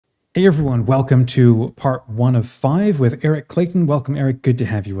Hey everyone, welcome to part 1 of 5 with Eric Clayton. Welcome, Eric. Good to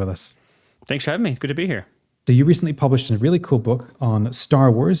have you with us. Thanks for having me. It's good to be here. So you recently published a really cool book on Star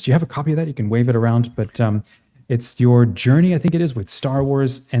Wars. Do you have a copy of that? You can wave it around, but it's your journey, I think it is, with Star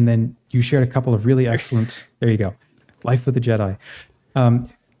Wars, and then you shared a couple of really excellent. There you go, Life with the Jedi.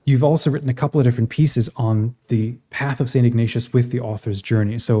 You've also written a couple of different pieces on the path of St Ignatius with the author's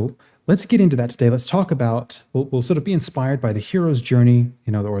journey. So let's get into that today. Let's talk about, we'll sort of be inspired by the hero's journey,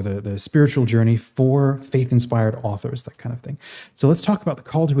 or the spiritual journey for faith-inspired authors, that kind of thing. So let's talk about the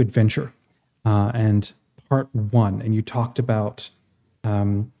call to adventure and part 1. And you talked about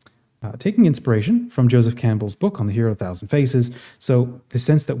taking inspiration from Joseph Campbell's book on the Hero of a Thousand Faces. So the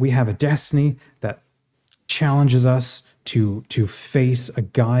sense that we have a destiny that challenges us to face a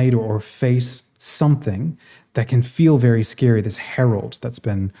guide or face something that can feel very scary, this herald that's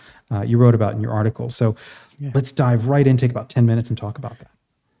been you wrote about in your article. So let's dive right in, take about 10 minutes and talk about that.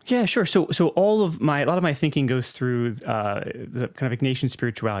 Yeah, sure. So a lot of my thinking goes through the kind of Ignatian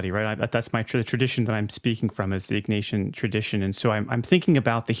spirituality, right? That's the tradition that I'm speaking from, is the Ignatian tradition, and so I'm thinking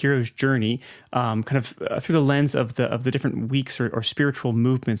about the hero's journey, through the lens of the different weeks or spiritual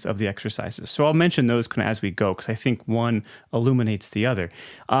movements of the exercises. So I'll mention those kind of as we go, because I think one illuminates the other.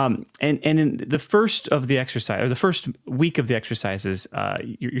 And in the first of the exercise, or the first week of the exercises,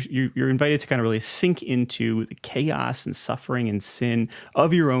 you're invited to kind of really sink into the chaos and suffering and sin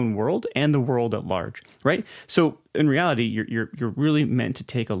of your own world and the world at large, right? So in reality, you're really meant to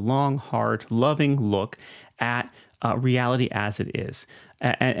take a long, hard, loving look at reality as it is,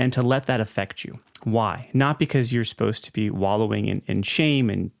 and to let that affect you. Why? Not because you're supposed to be wallowing in shame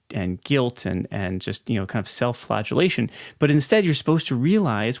and guilt and just kind of self-flagellation, but instead you're supposed to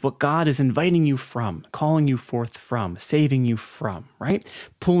realize what God is inviting you from, calling you forth from, saving you from, right?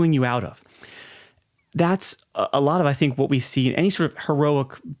 Pulling you out of. That's a lot of, I think, what we see in any sort of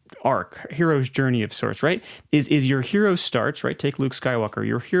heroic arc, hero's journey of sorts, right? Is your hero starts, right? Take Luke Skywalker.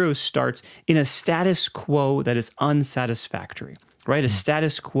 Your hero starts in a status quo that is unsatisfactory, right? A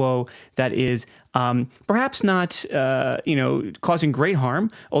status quo that is perhaps not, causing great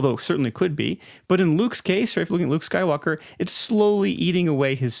harm, although certainly could be. But in Luke's case, right, if you're looking at Luke Skywalker, it's slowly eating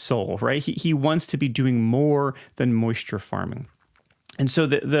away his soul, right? He wants to be doing more than moisture farming. And so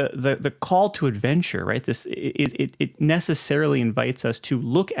the call to adventure, right? It necessarily invites us to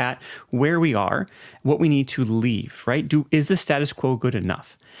look at where we are, what we need to leave, right? Is the status quo good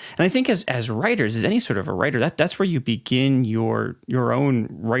enough? And I think as writers, as any sort of a writer, that's where you begin your own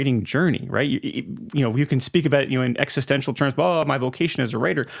writing journey, right? You can speak about it, in existential terms, oh, my vocation as a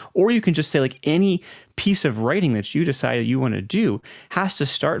writer, or you can just say, like, any piece of writing that you decide that you want to do has to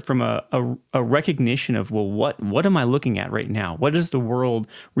start from a recognition of, well, what am I looking at right now? What is the world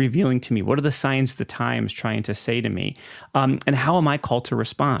revealing to me? What are the signs of the times trying to say to me? And how am I called to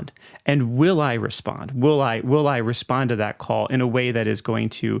respond? And will I respond? Will I respond to that call in a way that is going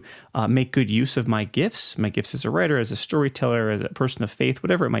to make good use of my gifts as a writer, as a storyteller, as a person of faith,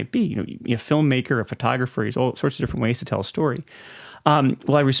 whatever it might be, a filmmaker, a photographer, there's all sorts of different ways to tell a story.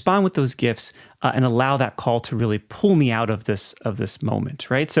 Will I respond with those gifts and allow that call to really pull me out of this moment,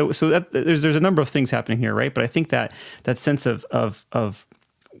 right? So that, there's a number of things happening here, right? But I think that sense of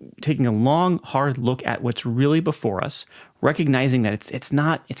taking a long, hard look at what's really before us, recognizing that it's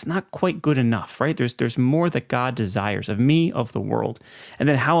not quite good enough, right? There's more that God desires of me, of the world, and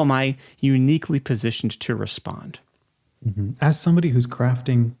then how am I uniquely positioned to respond? Mm-hmm. As somebody who's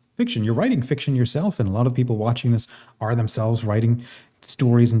crafting fiction, you're writing fiction yourself, and a lot of people watching this are themselves writing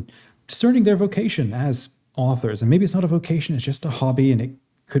stories and discerning their vocation as authors. And maybe it's not a vocation, it's just a hobby, and it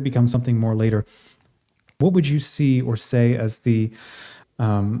could become something more later. What would you see or say as the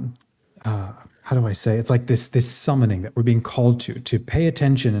how do I say? It's like this summoning that we're being called to pay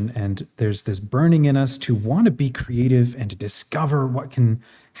attention, and there's this burning in us to want to be creative and to discover what can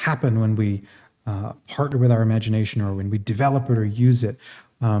happen when we partner with our imagination, or when we develop it or use it.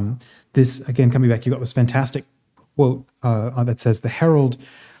 This, again, coming back, you got this fantastic quote that says the herald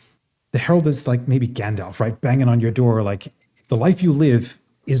is like maybe Gandalf, right? Banging on your door, like, the life you live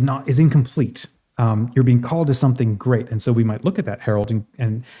is incomplete. You're being called to something great. And so we might look at that herald,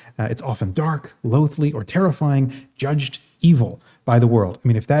 and it's often dark, loathly, or terrifying, judged evil by the world. I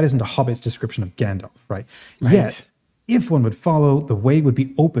mean, if that isn't a Hobbit's description of Gandalf, right? Yet, if one would follow, the way would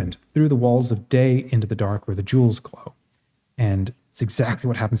be opened through the walls of day into the dark where the jewels glow. And it's exactly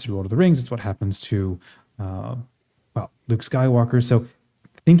what happens to Lord of the Rings. It's what happens to, Luke Skywalker. So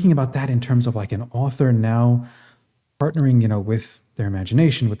thinking about that in terms of like an author now partnering, with their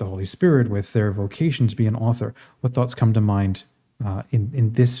imagination, with the Holy Spirit, with their vocation to be an author, what thoughts come to mind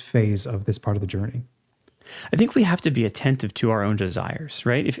in this phase of this part of the journey? I think we have to be attentive to our own desires,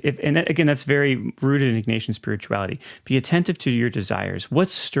 right? And again, that's very rooted in Ignatian spirituality. Be attentive to your desires.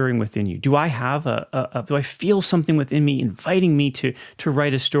 What's stirring within you? Do I have do I feel something within me inviting me to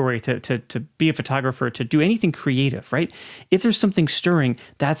write a story, to be a photographer, to do anything creative, right? If there's something stirring,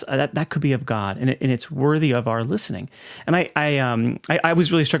 that could be of God, and it's worthy of our listening. And I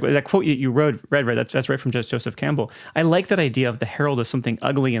was really struck with that quote you read. That's right from Joseph Campbell. I like that idea of the herald as something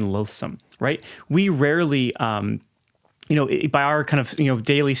ugly and loathsome, right? We rarely, by our kind of,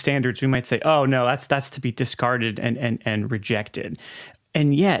 daily standards, we might say, oh no, that's to be discarded and rejected.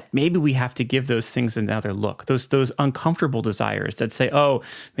 And yet, maybe we have to give those things another look. Those uncomfortable desires that say, oh,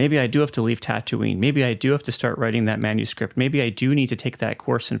 maybe I do have to leave Tatooine. Maybe I do have to start writing that manuscript. Maybe I do need to take that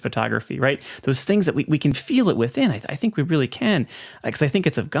course in photography, right? Those things that we can feel it within. I think we really can, because I think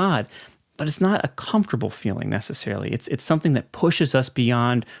it's of God. But it's not a comfortable feeling necessarily. It's something that pushes us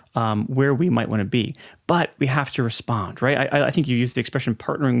beyond where we might want to be. But we have to respond, right? I think you used the expression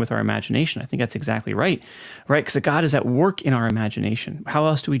partnering with our imagination. I think that's exactly right? Because God is at work in our imagination. How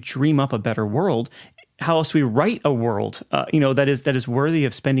else do we dream up a better world? How else do we write a world, that is worthy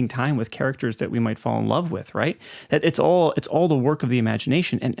of spending time with characters that we might fall in love with, right? That it's all the work of the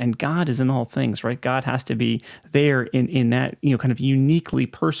imagination, and God is in all things, right? God has to be there in that kind of uniquely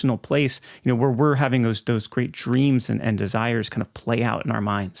personal place, where we're having those great dreams and desires kind of play out in our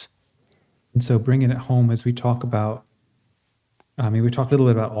minds. And so, bringing it home as we talk about, we talked a little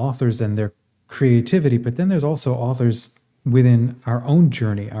bit about authors and their creativity, but then there's also authors within our own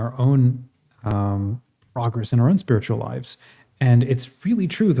journey, our own progress in our own spiritual lives. And it's really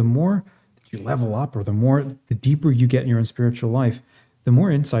true. The more that you level up, or the deeper you get in your own spiritual life, the more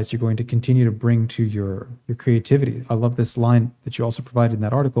insights you're going to continue to bring to your creativity. I love this line that you also provided in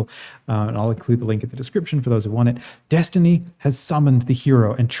that article, and I'll include the link in the description for those who want it. Destiny has summoned the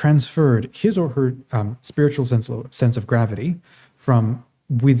hero and transferred his or her spiritual sense of gravity from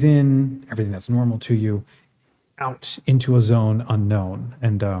within everything that's normal to you out into a zone unknown.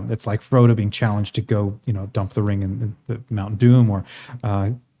 And it's like Frodo being challenged to go, dump the ring in the Mount Doom, or,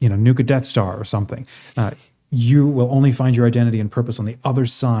 nuke a Death Star or something. You will only find your identity and purpose on the other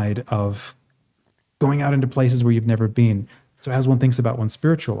side of going out into places where you've never been. So as one thinks about one's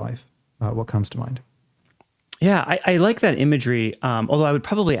spiritual life, what comes to mind? Yeah, I like that imagery, although I would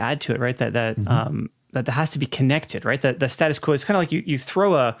probably add to it, right, that has to be connected, right? The status quo is kind of like you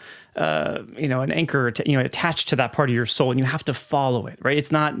throw an anchor, attached to that part of your soul, and you have to follow it, right?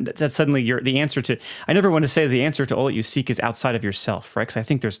 It's not that suddenly the answer to. I never want to say the answer to all that you seek is outside of yourself, right? Because I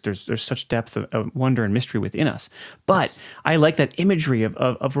think there's such depth of wonder and mystery within us. But yes. I like that imagery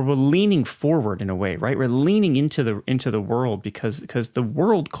of where we're leaning forward in a way, right? We're leaning into the world because the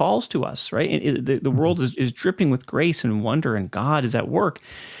world calls to us, right? The world is dripping with grace and wonder, and God is at work,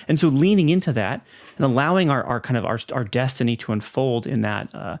 and so leaning into that and allowing our destiny to unfold in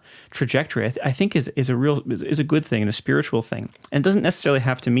that trajectory, I think is a good thing and a spiritual thing. And it doesn't necessarily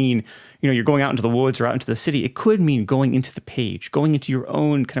have to mean, you're going out into the woods or out into the city. It could mean going into the page, going into your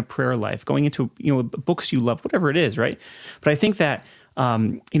own kind of prayer life, going into, books you love, whatever it is, right? But I think that,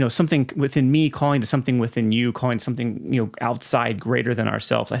 something within me calling to something within you, calling to something, outside greater than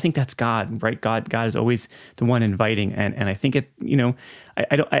ourselves. I think that's God, right? God is always the one inviting. And I think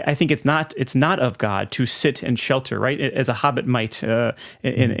I think it's not of God to sit and shelter, right? As a hobbit might,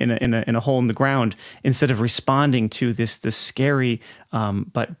 in a hole in the ground, instead of responding to this scary,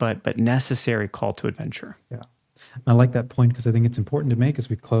 but necessary call to adventure. Yeah. I like that point, because I think it's important to make as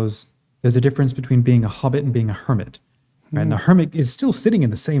we close. There's a difference between being a hobbit and being a hermit. Right? And a hermit is still sitting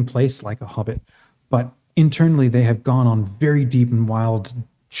in the same place like a hobbit, but internally they have gone on very deep and wild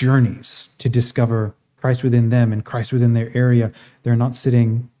journeys to discover Christ within them and Christ within their area. They're not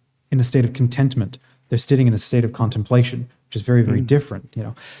sitting in a state of contentment. They're sitting in a state of contemplation, which is very, very different.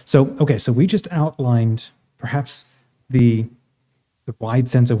 So we just outlined perhaps the wide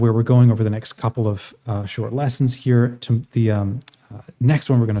sense of where we're going over the next couple of short lessons here. To the next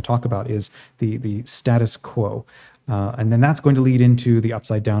one we're going to talk about is the status quo. And then that's going to lead into the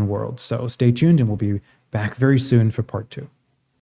upside down world. So stay tuned, and we'll be back very soon for part 2.